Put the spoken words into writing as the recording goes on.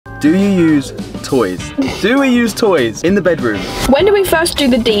Do you use toys? Do we use toys in the bedroom? When did we first do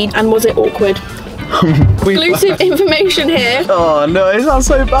the deed and was it awkward? Exclusive information here. Oh no, it sounds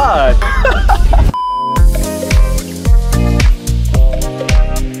so bad.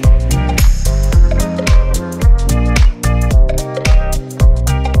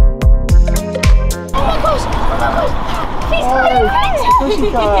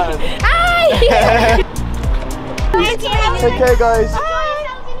 Take care, guys.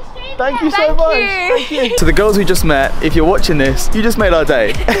 Thank you so much. Thank you. To the girls we just met, if you're watching this, you just made our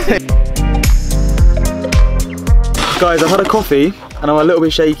day. Guys, I've had a coffee and I'm a little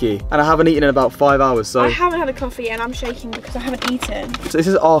bit shaky and I haven't eaten in about 5 hours, so... I haven't had a coffee and I'm shaking because I haven't eaten. So this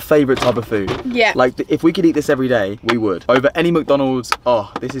is our favourite type of food. Yeah. Like, if we could eat this every day, we would. Over any McDonald's,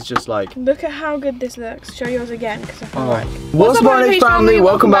 oh, this is just like... Look at how good this looks. Show yours again because I feel like... What's up, my family?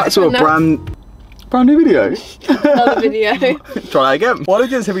 Welcome back to a brand new video. Another video. Try that again. Why do we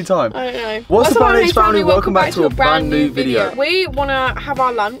do this every time? I don't know. What's up, my family? Welcome back to a brand new video. We want to have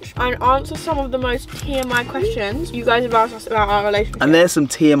our lunch and answer some of the most TMI questions you guys have asked us about our relationship. And there's some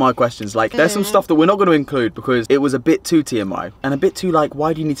TMI questions. Like, there's some stuff that we're not going to include because it was a bit too TMI and a bit too like,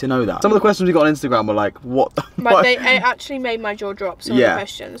 why do you need to know that? Some of the questions we got on Instagram were like, what? But it actually made my jaw drop, some of the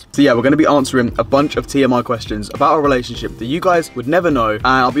questions. So yeah, we're going to be answering a bunch of TMI questions about our relationship that you guys would never know. And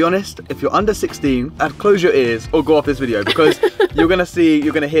I'll be honest, if you're under 16, I'd close your ears or go off this video because you're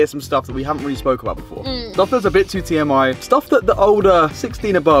gonna hear some stuff that we haven't really spoke about before. Stuff that's a bit too TMI, stuff that the older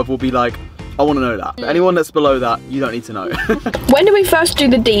 16 above will be like, I want to know that. But anyone that's below that, you don't need to know. When did we first do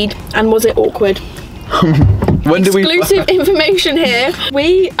the deed and was it awkward? When did we... Exclusive information here.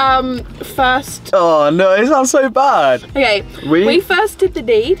 We first... Oh no, it sounds so bad. Okay, we first did the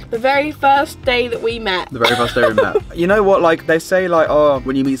deed the very first day that we met. The very first day we met. You know what, like they say like, oh,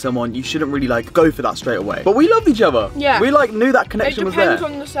 when you meet someone, you shouldn't really like go for that straight away. But we loved each other. Yeah. We like knew that connection was there. It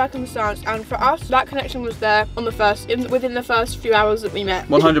depends on the circumstance, and for us, that connection was there on the within the first few hours that we met.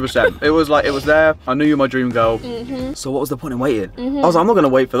 100%. It was like, it was there. I knew you were my dream girl. So what was the point in waiting? I was like, I'm not gonna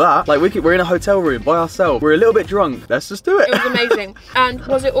wait for that. Like we're in a hotel room by ourselves. We're a little bit drunk. Let's just do it. It was amazing. And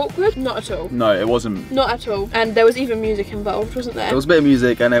was it awkward? Not at all. No, it wasn't. Not at all. And there was even music involved, wasn't there? There was a bit of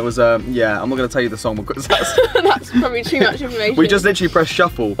music and it was, yeah, I'm not going to tell you the song because that's... That's probably too much information. We just literally pressed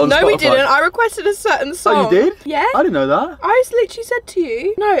shuffle on No, Spotify. we didn't. I requested a certain song. Oh, you did? Yeah. I didn't know that. I literally said to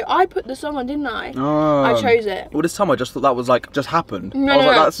you, no, I put the song on, didn't I? Oh. I chose it. Well, this time I just thought that was like, just happened. No, I was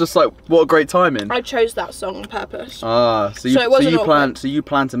like, no. that's just like, what a great timing. I chose that song on purpose. Ah, so you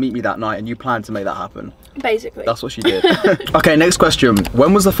planned to meet me that night and you planned to make that happen. Basically. That's what she did. Okay, next question.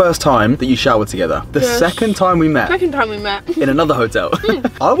 When was the first time that you showered together? The second time we met. Second time we met. In another hotel.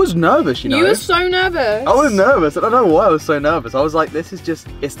 I was nervous, you know. You were so nervous. I was nervous. I don't know why I was so nervous. I was like, this is just,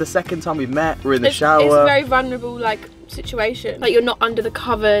 it's the second time we've met. We're in the shower. It's a very vulnerable, like, situation. Like, you're not under the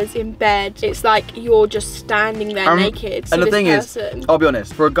covers in bed. It's like you're just standing there naked. So and the thing is, I'll be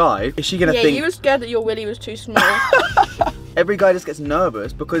honest, for a guy, is she gonna think... Yeah, you were scared that your willy was too small. Every guy just gets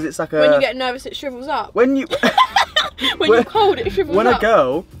nervous because it's like a... When you get nervous, it shrivels up. When you... when you're cold, it shrivels up. When a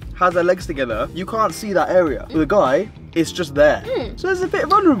girl has her legs together, you can't see that area. With a guy, it's just there. So it's a bit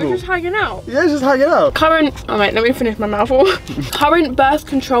vulnerable. It's just hanging out. Yeah, it's just hanging out. Oh wait, let me finish my mouthful. Current birth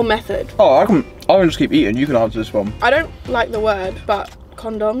control method. Oh, I can just keep eating. You can answer this one. I don't like the word, but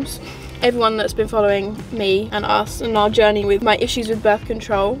condoms. Everyone that's been following me and us and our journey with my issues with birth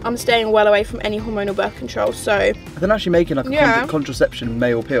control, I'm staying well away from any hormonal birth control, so... They're actually making like a contraception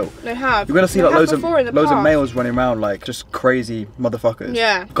male pill. They have. You're gonna see like loads of males running around like just crazy motherfuckers.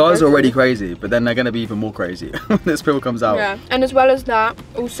 Yeah. Guys are already crazy, but then they're gonna be even more crazy when this pill comes out. Yeah. And as well as that,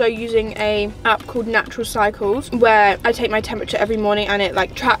 also using a app called Natural Cycles, where I take my temperature every morning and it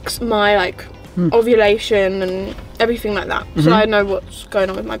like tracks my like ovulation and everything like that, so I know what's going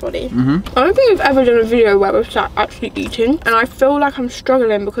on with my body. I don't think we've ever done a video where we've sat actually eating, and I feel like I'm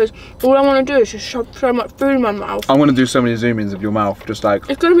struggling because all I want to do is just shove so much food in my mouth. I'm gonna do so many zoom ins of your mouth, just like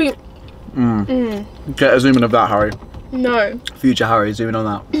it's gonna be get a zoom in of that, Harry. No. Future Harry, zooming on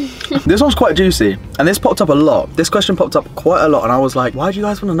that. This one's quite juicy, and this popped up a lot. This question popped up quite a lot, and I was like, why do you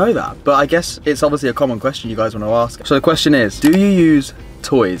guys want to know that? But I guess it's obviously a common question you guys want to ask. So the question is, do you use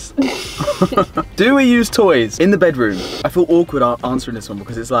toys? Do we use toys in the bedroom? I feel awkward answering this one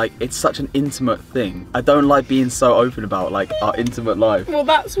because it's like, it's such an intimate thing. I don't like being so open about like our intimate life. Well,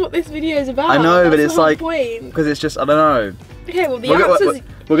 that's what this video is about. I know, that's but it's like, because it's just, I don't know. Okay, well the answer's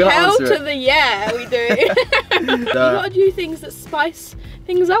We're gonna Hell answer to it. the yeah, we do. You gotta do things that spice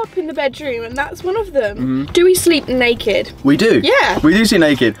things up in the bedroom, and that's one of them. Do we sleep naked? We do. Yeah. We do sleep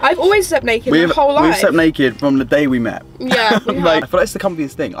naked. I've always slept naked my whole life. We've slept naked from the day we met. Yeah, we have. Like, I feel like it's the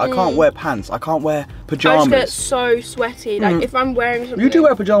comfiest thing. I can't wear pants. I can't wear pajamas. I just get so sweaty. Like if I'm wearing something. You do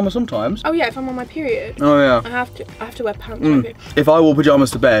wear pajamas sometimes. Oh yeah, if I'm on my period. Oh yeah. I have to wear pants. on my period. If I wore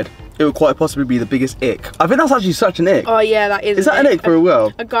pajamas to bed, it would quite possibly be the biggest ick. I think that's actually such an ick. Oh yeah, that is. Is that an ick for a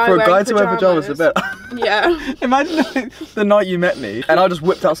girl? A guy for a wearing guy to wear pajamas to bed. Yeah. Imagine the night you met me and I just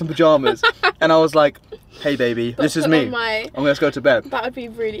whipped out some pajamas and I was like, hey baby, this is me. I'm gonna go to bed. That would be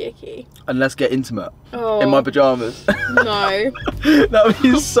really icky. And let's get intimate in my pajamas. No. That would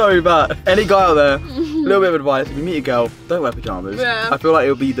be so bad. Any guy out there, a little bit of advice, if you meet a girl, don't wear pajamas. Yeah. I feel like it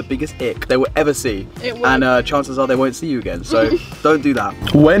will be the biggest ick they will ever see. It will. And chances are they won't see you again, so don't do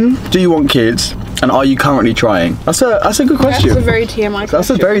that. When do you want kids and are you currently trying? That's a good question. That's a very TMI question. That's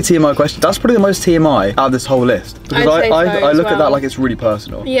a very TMI question. That's probably the most TMI out of this whole list. Because I look at that like it's really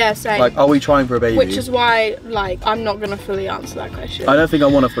personal. Yeah, same. Like, are we trying for a baby? Which is why, like, I'm not gonna fully answer that question. I don't think I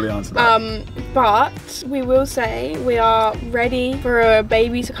want to fully answer that. But we will say we are ready for a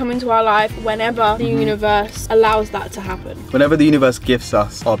baby to come into our life whenever the universe allows that to happen. Whenever the universe gifts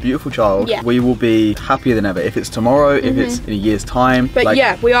us our beautiful child, we will be happier than ever. If it's tomorrow, if it's in a year's time. But like,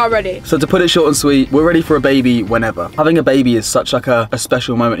 yeah, we are ready. So to put it short and sweet, we're ready for a baby whenever. Having a baby is such like a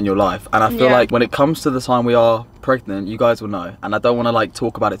special moment in your life. And I feel like when it comes to the time we are pregnant, you guys will know. And I don't want to like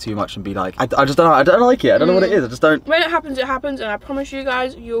talk about it too much and be like, I just don't know. I don't like it. I don't know what it is. I just don't. When it happens, and I promise you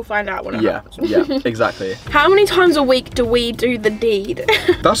guys, you'll find out when it happens. Yeah, exactly. How many times a week do we do the deed?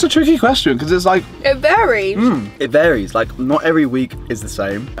 That's a tricky question because it's like... It varies. It varies. Like, not every week is the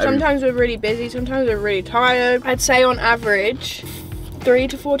same. Sometimes we're really busy, sometimes we're really tired. I'd say on average, 3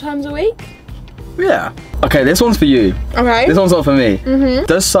 to 4 times a week. Yeah. Okay, this one's for you. Okay. This one's not for me.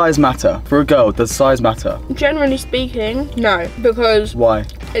 Does size matter? For a girl, does size matter? Generally speaking, no. Because... Why?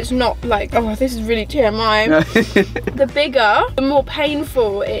 It's not like, oh, this is really TMI. The bigger, the more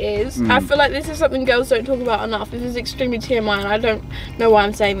painful it is. I feel like this is something girls don't talk about enough. This is extremely TMI and I don't know why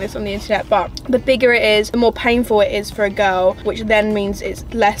I'm saying this on the internet, but the bigger it is, the more painful it is for a girl, which then means it's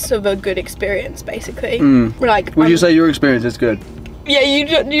less of a good experience, basically. Like, would you say your experience is good? Yeah, you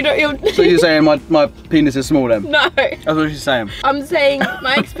don't. So you're saying my penis is small then? No. That's what she's saying. I'm saying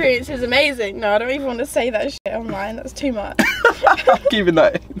my experience is amazing. No, I don't even want to say that shit online. That's too much. I'm keeping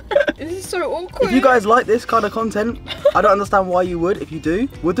that in. This is so awkward. If you guys like this kind of content, I don't understand why you would. If you do,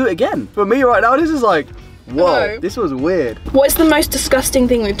 we'll do it again. For me right now, this is like, whoa, this was weird. What's the most disgusting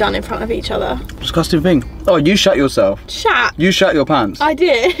thing we've done in front of each other? Disgusting thing? Oh, you shat yourself. Shat? You shat your pants. I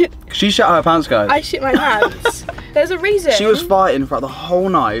did. She shat her pants, guys. I shit my pants. There's a reason. She was farting throughout the whole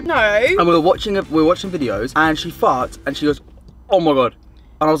night. No. And we were watching videos, and she farts, and she goes, oh my god.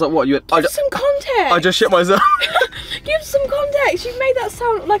 And I was like, what? Give some context. I just shit myself. Give some context. You made that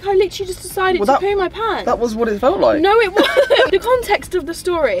sound like I literally just decided to poo my pants. That was what it felt like. No, it wasn't. The context of the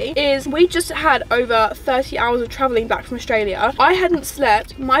story is we just had over 30 hours of travelling back from Australia. I hadn't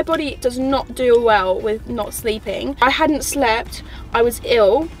slept. My body does not do well with not sleeping. I hadn't slept. I was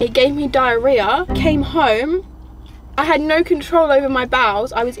ill. It gave me diarrhea. Came home. I had no control over my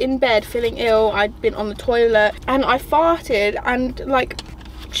bowels. I was in bed feeling ill. I'd been on the toilet and I farted and like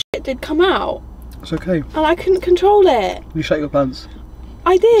shit did come out. It's okay. And I couldn't control it. You shat your pants.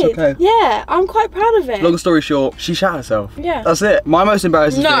 I did. It's okay. Yeah, I'm quite proud of it. Long story short, she shat herself. Yeah. That's it. My most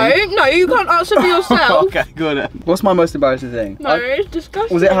embarrassing thing. No, you can't answer for yourself. Okay, good. What's my most embarrassing thing? No, it's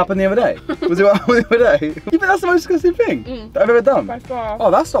disgusting. Was it happen the other day? Was it what happened the other day? You think that's the most disgusting thing that I've ever done? By far.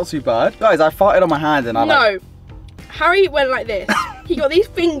 Oh, that's not too bad. Guys, I farted on my hand and I No. Harry went like this. He got these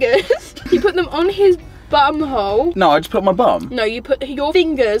fingers. He put them on his bum hole. No, I just put my bum. No, you put your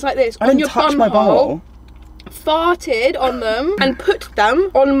fingers like this on your touch my bum hole. Farted on them and put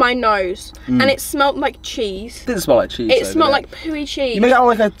them on my nose and it smelled like cheese. It didn't smell like cheese. It smelled like pooey cheese. You made it out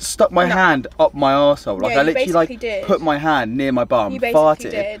like I stuck my hand up my arsehole. Like yeah, I literally like put my hand near my bum,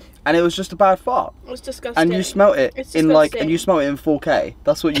 farted, and it was just a bad fart. It was disgusting. And you smelt it in like, and you smelt it in 4K.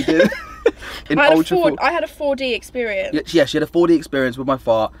 That's what you did. I had a 4D experience. Yeah, she had a 4D experience with my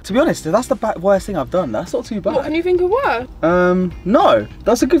fart. To be honest, that's the worst thing I've done. That's not too bad. What can you think of worse? No.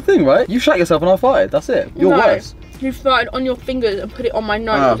 That's a good thing, right? You shat yourself and I farted. That's it. You're worse. You farted on your fingers and put it on my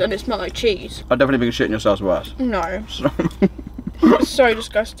nose and it smelled like cheese. I definitely think shitting yourself's worse. No. It's so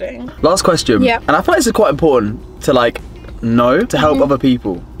disgusting. Last question. Yeah. And I feel like this is quite important to like know to help other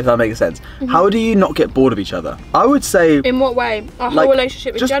people, if that makes sense. How do you not get bored of each other? I would say... In what way? Our whole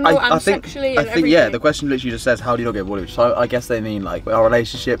relationship in general and sexually and everything? Yeah, the question literally just says, how do you not get bored of each other? So I guess they mean like our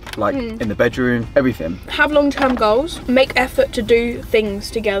relationship, like in the bedroom, everything. Have long-term goals, make effort to do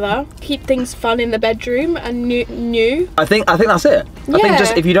things together, keep things fun in the bedroom and new. I think that's it. Yeah. I think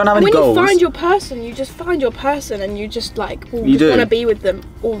just if you don't have any goals... When you find your person, you just find your person and you just like want to be with them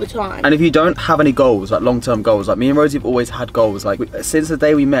all the time. And if you don't have any goals, like long-term goals, like me and Rosie have always had goals. Like since the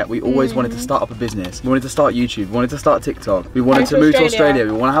day we met, we always wanted to start up a business. We wanted to start YouTube. We wanted to start TikTok. We wanted to move to Australia.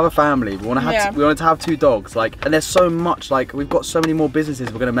 We want to have a family. We wanted to have 2 dogs. Like, and there's so much. Like, we've got so many more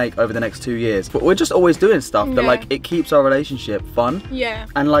businesses we're gonna make over the next 2 years. But we're just always doing stuff that like it keeps our relationship fun. Yeah.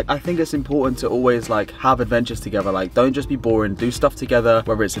 And like I think it's important to always like have adventures together. Like, don't just be boring. Do stuff together.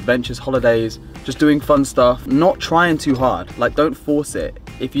 Whether it's adventures, holidays, just doing fun stuff. Not trying too hard. Like, don't force it.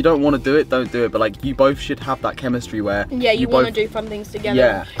 If you don't want to do it, don't do it. But like, you both should have that chemistry where you want to do fun things together.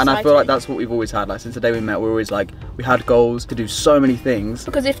 Yeah, and I feel like that's what we've always had. Like since the day we met, we're always like, we had goals to do so many things.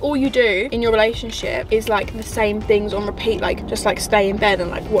 Because if all you do in your relationship is like the same things on repeat, like just like stay in bed and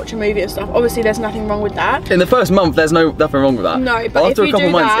like watch a movie and stuff, obviously there's nothing wrong with that. In the first month, there's nothing wrong with that. No, but after a couple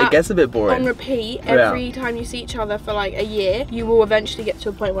months, it gets a bit boring. On repeat, every time you see each other for like a year, you will eventually get to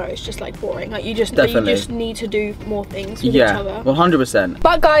a point where it's just like boring. Like you just need to do more things with each other. 100%.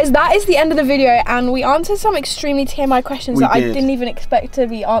 But guys, that is the end of the video, and we answered some extremely TMI questions I didn't even expect to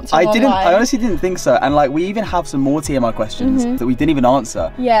be answered online. I honestly didn't think so, and like we even have some more TMI questions that we didn't even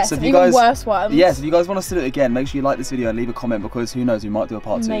answer. Yeah, so if you guys, worse ones. Yes, if you guys want us to do it again, make sure you like this video and leave a comment, because who knows, we might do a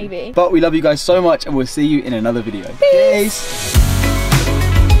part 2. Maybe. But we love you guys so much, and we'll see you in another video. Peace.